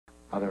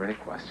Are there any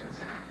questions?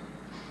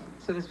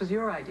 So this was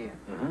your idea?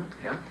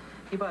 Mm-hmm. Yeah.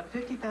 You bought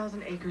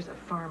 50,000 acres of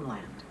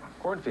farmland.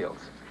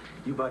 Cornfields.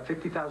 You bought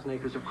 50,000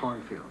 acres of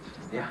cornfields.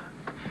 Yeah.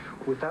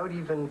 Without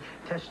even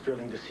test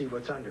drilling to see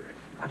what's under it.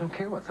 I don't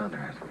care what's under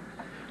it.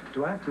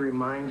 Do I have to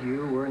remind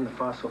you we're in the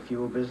fossil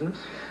fuel business?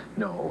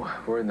 No,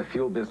 we're in the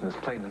fuel business,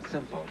 plain and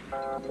simple.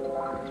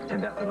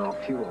 And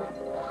ethanol fuel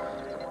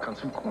comes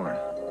from corn.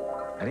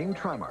 At AIM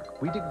Trimark,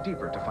 we dig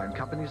deeper to find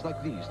companies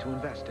like these to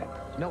invest in.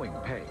 Knowing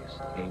pays.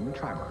 AIM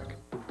Trimark.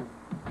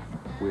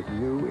 With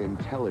new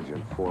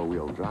intelligent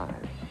four-wheel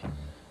drive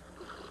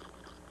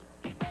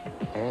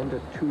and a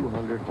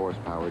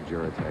 200-horsepower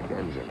Duratec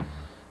engine,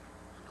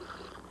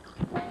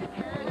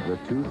 the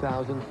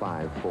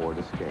 2005 Ford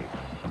Escape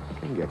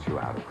can get you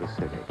out of the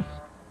city.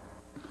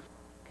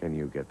 Can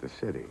you get the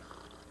city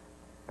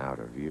out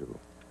of you?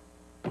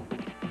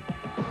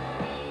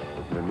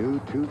 The new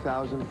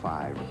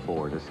 2005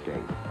 Ford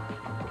Escape,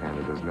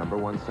 Canada's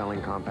 #1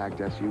 selling compact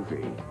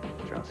SUV,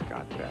 just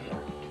got better.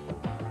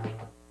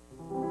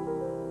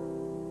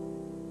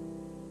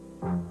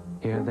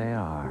 Here they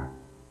are,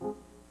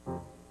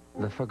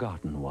 the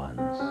forgotten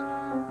ones,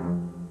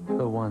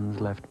 the ones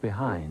left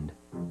behind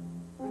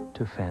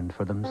to fend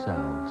for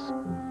themselves.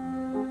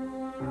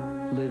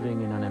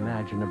 Living in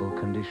unimaginable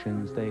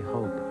conditions, they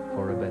hope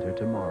for a better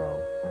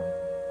tomorrow.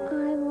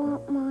 I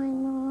want my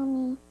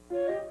mommy.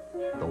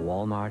 The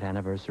Walmart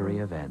anniversary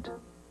event.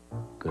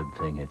 Good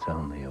thing it's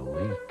only a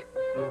week.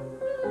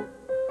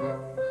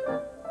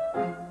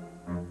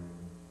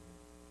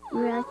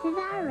 Roses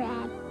are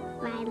red,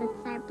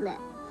 violets are blue.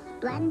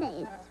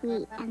 Splenda is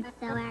sweet, and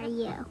so are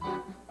you.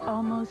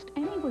 Almost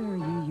anywhere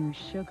you use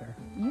sugar,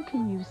 you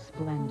can use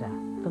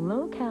Splenda, the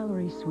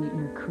low-calorie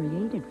sweetener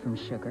created from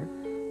sugar,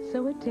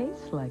 so it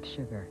tastes like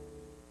sugar.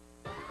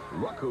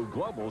 Look who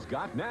Global's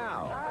got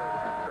now.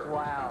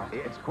 Wow.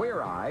 It's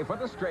Queer Eye for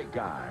the Straight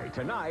Guy,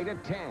 tonight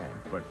at 10.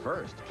 But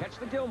first, catch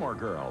the Gilmore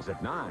Girls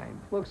at 9.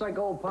 Looks like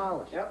old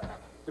polish. Yep.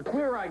 The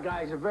Queer Eye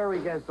guys are very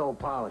against old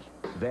polish.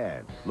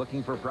 Then,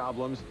 looking for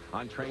problems?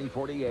 On Train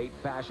 48,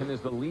 fashion is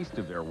the least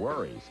of their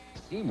worries.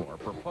 Seymour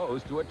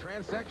proposed to a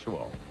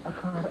transsexual. Oh,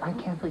 God, I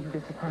can't believe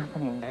this is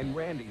happening. And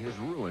Randy has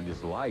ruined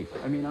his life.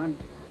 I mean,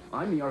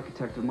 I'm the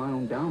architect of my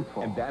own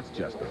downfall. And that's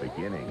just the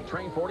beginning.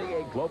 Train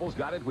 48, Global's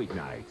got it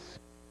weeknights.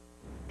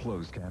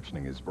 Closed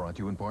captioning is brought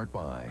to you in part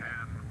by 10,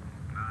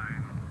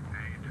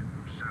 9,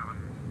 8,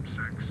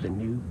 7, 6. The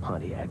new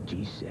Pontiac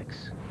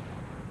G6,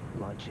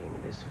 launching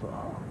this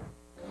fall.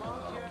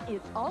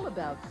 It's all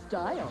about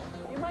style.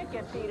 You might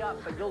get beat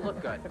up, but you'll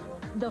look good.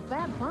 The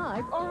Fab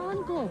Five are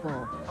on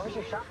Global. How was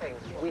your shopping?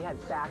 We had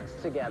Saks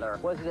together.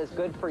 Was it as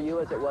good for you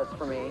as it was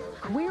for me?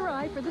 Queer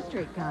Eye for the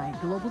Straight Guy.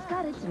 Global's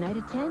got it tonight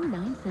at 10,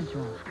 9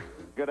 Central.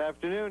 Good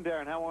afternoon,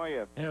 Darren. How are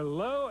you?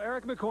 Hello,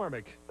 Eric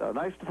McCormick.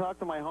 Nice to talk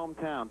to my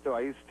hometown. So I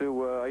used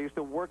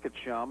to work at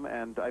CHUM,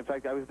 and in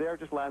fact, I was there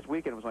just last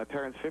weekend. It was my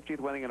parents' 50th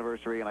wedding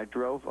anniversary, and I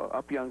drove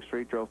up Yonge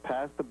Street, drove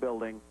past the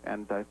building,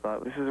 and I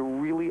thought, this is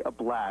really a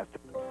blast.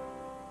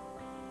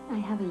 I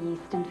have a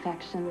yeast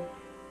infection.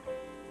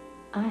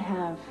 I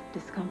have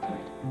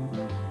discomfort.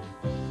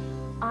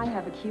 I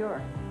have a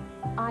cure.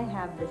 I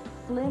have this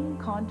slim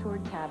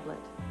contoured tablet.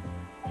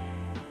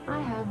 I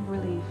have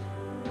relief.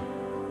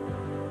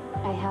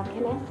 I have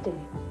Canesten.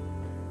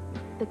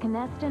 The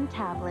Canesten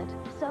tablet,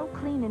 so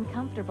clean and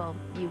comfortable,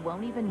 you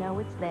won't even know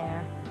it's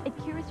there. It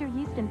cures your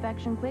yeast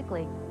infection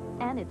quickly,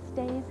 and it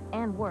stays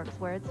and works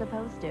where it's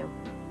supposed to.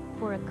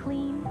 For a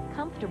clean,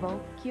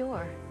 comfortable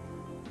cure.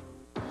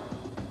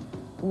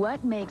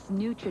 What makes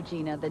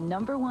Neutrogena the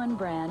 #1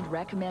 brand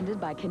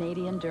recommended by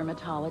Canadian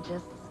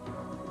dermatologists?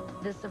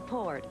 The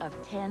support of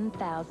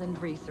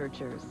 10,000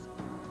 researchers,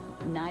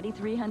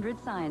 9,300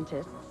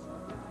 scientists,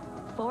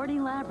 40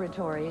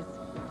 laboratories,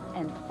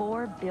 and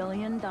 $4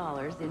 billion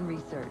in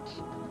research.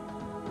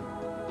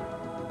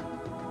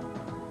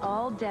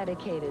 All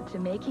dedicated to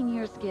making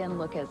your skin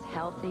look as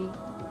healthy,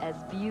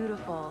 as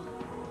beautiful,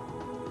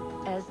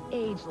 as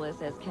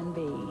ageless as can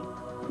be.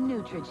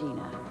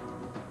 Neutrogena.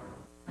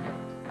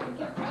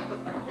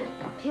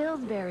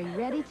 Pillsbury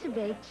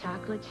ready-to-bake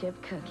chocolate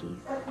chip cookies.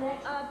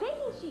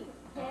 Baking sheet.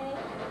 Okay,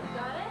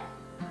 got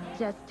it?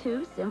 Just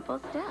 2 simple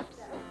steps.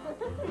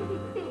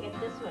 Get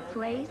this one.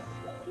 Place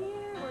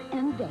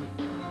and bake.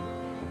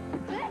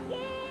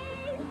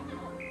 Cookies!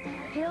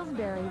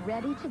 Pillsbury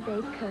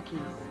ready-to-bake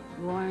cookies.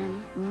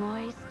 Warm,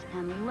 moist,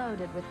 and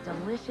loaded with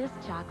delicious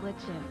chocolate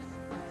chips.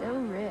 So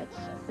rich,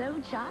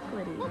 so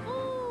chocolatey.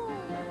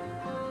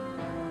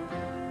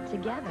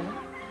 Together,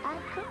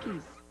 add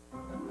cookies.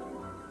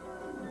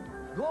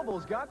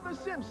 Global's got The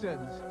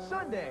Simpsons,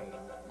 Sunday.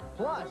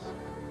 Plus,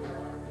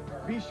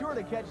 be sure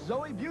to catch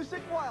Zoe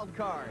Busiek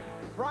Wildcard,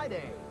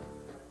 Friday.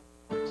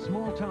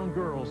 Small-town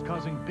girls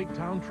causing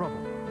big-town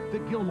trouble. The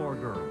Gilmore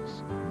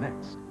Girls,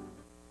 next.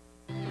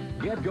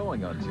 Get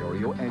going,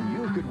 Ontario, and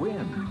you could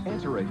win.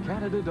 Enter at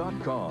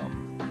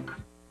Canada.com.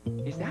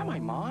 Is that my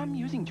mom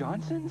using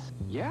Johnson's?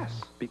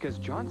 Yes, because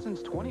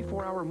Johnson's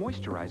 24-hour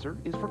moisturizer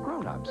is for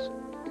grown-ups.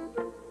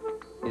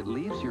 It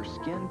leaves your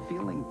skin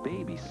feeling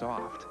baby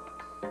soft.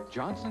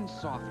 Johnson's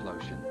Soft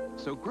Lotion.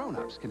 so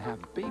grown-ups can have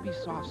baby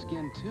soft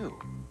skin too.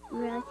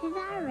 Roses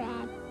are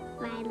red,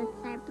 violets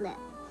are blue.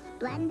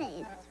 Splenda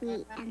is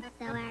sweet, and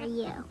so are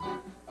you.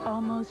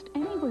 Almost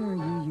anywhere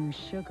you use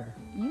sugar,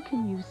 you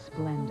can use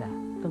Splenda,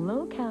 the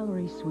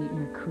low-calorie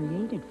sweetener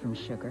created from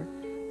sugar,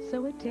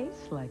 so it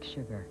tastes like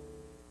sugar.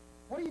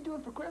 What are you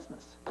doing for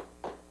Christmas?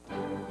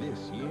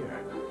 This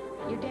year,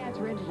 Your dad's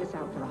rented us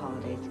out for the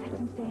holidays. That's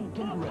insane.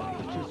 get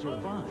ready to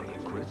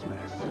survive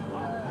Christmas.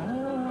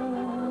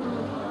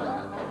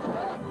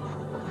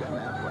 Ben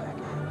Affleck,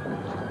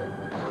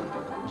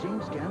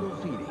 James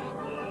Gandolfini,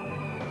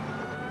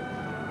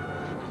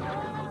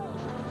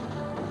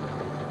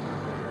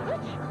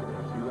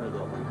 you gotta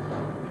go.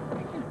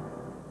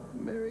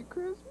 Merry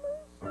Christmas.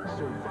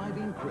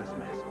 Surviving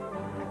Christmas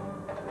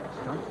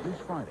starts this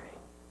Friday.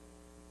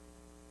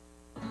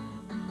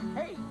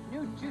 Hey,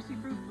 new Juicy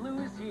Fruit Blue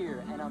is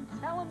here, and I'm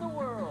telling the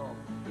world.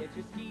 Get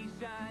your skis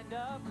shined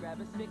up, grab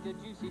a stick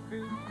of Juicy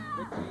Fruit.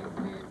 The taste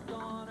is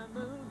gonna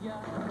move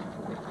ya.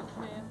 Take a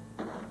sniff,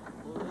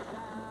 pull it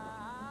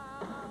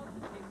out.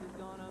 The taste is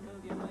gonna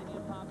move you when you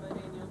pop it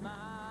in your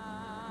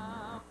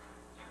mouth.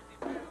 Juicy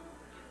Fruit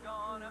is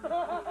gonna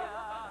move ya.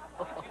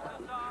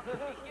 Juices are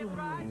making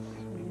right.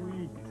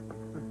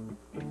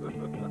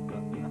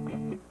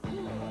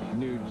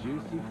 New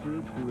Juicy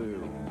Fruit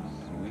Blue.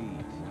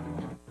 Sweet.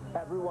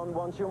 Everyone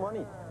wants your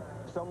money.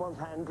 Someone's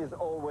hand is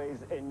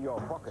always in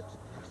your pocket.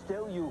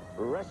 Still, you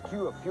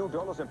rescue a few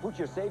dollars and put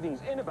your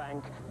savings in a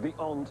bank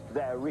beyond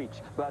their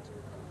reach. But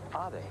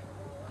are they?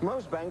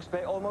 Most banks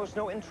pay almost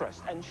no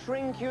interest and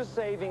shrink your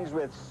savings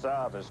with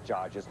service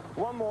charges.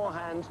 One more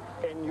hand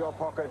in your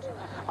pocket.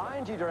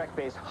 ING Direct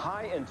pays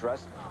high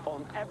interest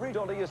on every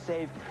dollar you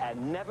save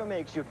and never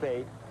makes you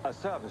pay a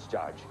service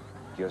charge.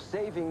 Your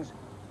savings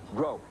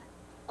grow.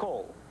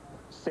 Call.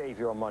 Save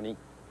your money.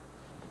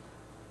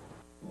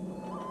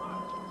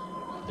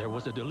 There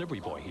was a delivery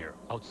boy here.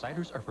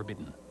 Outsiders are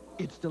forbidden.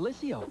 It's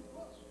Delissio.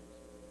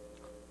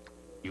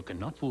 You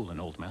cannot fool an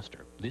old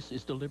master. This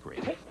is delivery.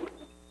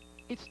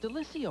 It's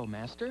Delissio,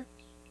 Master.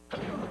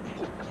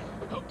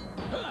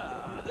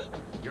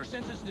 Your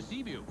senses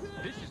deceive you.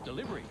 This is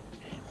delivery.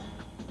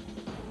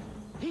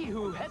 He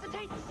who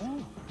hesitates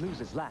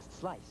Loses last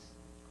slice.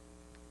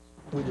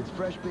 With its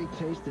fresh-baked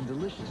taste and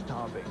delicious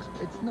toppings,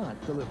 it's not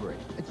delivery.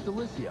 It's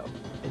Delissio.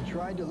 And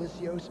try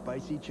Delissio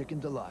Spicy Chicken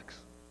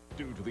Deluxe.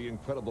 Due to the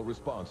incredible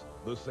response,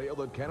 the sale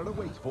that Canada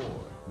waits for.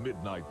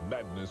 Midnight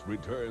Madness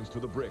returns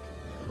to the Brick.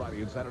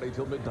 Friday and Saturday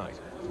till midnight.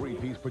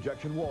 3-piece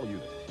projection wall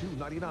unit,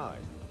 $2.99.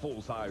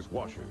 Full-size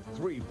washer,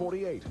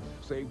 $3.48.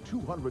 Save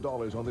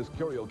 $200 on this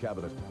curio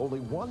cabinet, only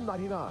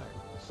 $1.99.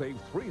 Save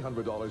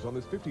 $300 on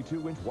this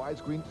 52-inch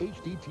widescreen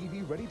HD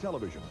TV-ready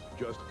television,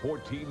 just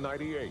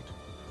 $14.98.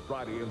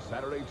 Friday and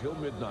Saturday till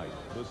midnight,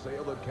 the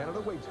sale that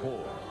Canada waits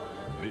for.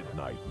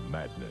 Midnight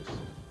Madness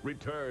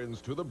returns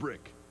to the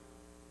Brick.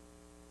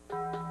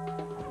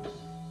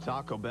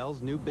 Taco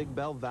Bell's new Big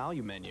Bell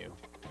Value Menu.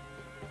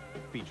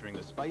 Featuring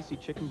the spicy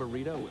chicken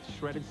burrito with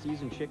shredded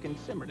seasoned chicken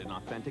simmered in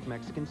authentic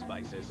Mexican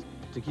spices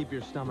to keep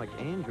your stomach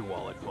and your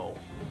wallet full.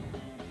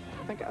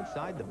 Think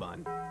outside the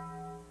bun.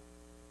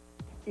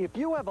 If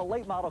you have a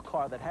late model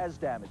car that has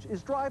damage,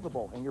 is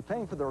drivable, and you're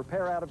paying for the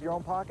repair out of your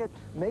own pocket,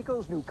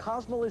 Maaco's new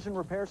Cosmolition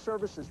Repair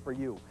Service is for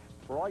you.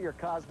 For all your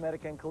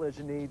cosmetic and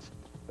collision needs,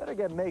 better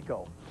get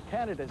Maaco,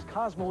 Canada's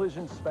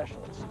Cosmolition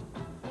specialist.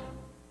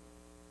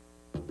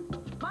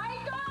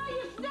 Michael,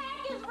 your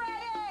snack is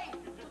ready!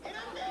 In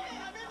a minute!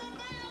 I'm in the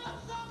middle of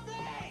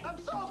something! I'm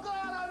so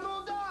glad I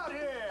moved out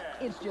here!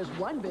 It's just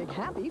one big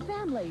happy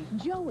family.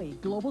 Joey,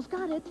 Global's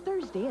got it,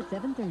 Thursday at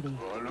 7:30.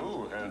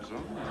 Hello,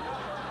 handsome.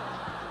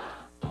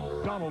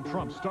 Donald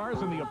Trump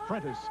stars in The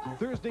Apprentice,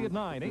 Thursday at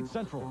 9, 8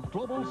 Central.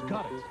 Global's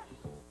got it.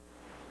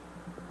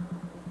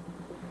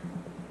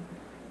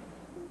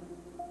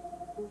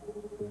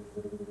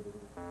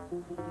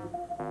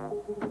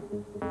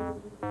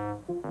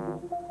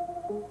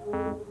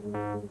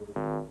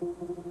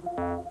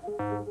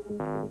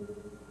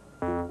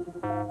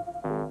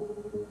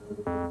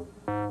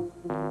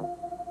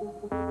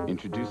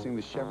 Introducing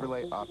the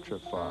Chevrolet Optra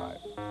 5,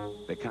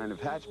 the kind of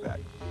hatchback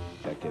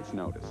that gets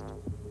noticed.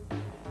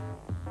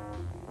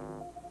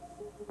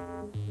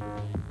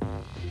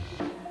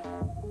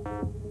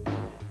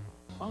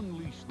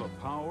 Unleash the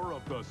power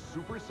of the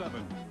Super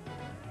 7.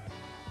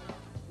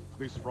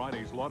 This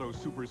Friday's Lotto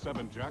Super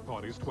 7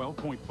 jackpot is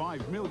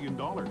 $12.5 million.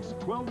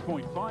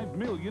 $12.5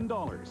 million.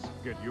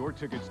 Get your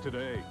tickets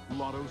today.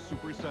 Lotto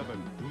Super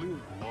 7.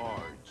 Live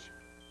large.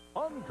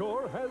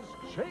 Encore has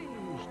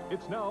changed.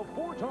 It's now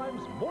 4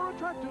 times more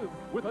attractive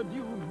with a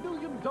new $1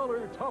 million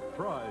top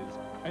prize.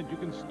 And you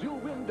can still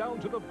win down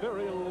to the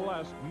very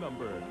last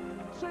number.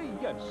 Say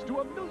yes to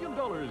 $1 million.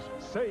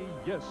 Say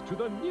yes to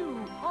the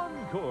new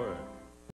Encore.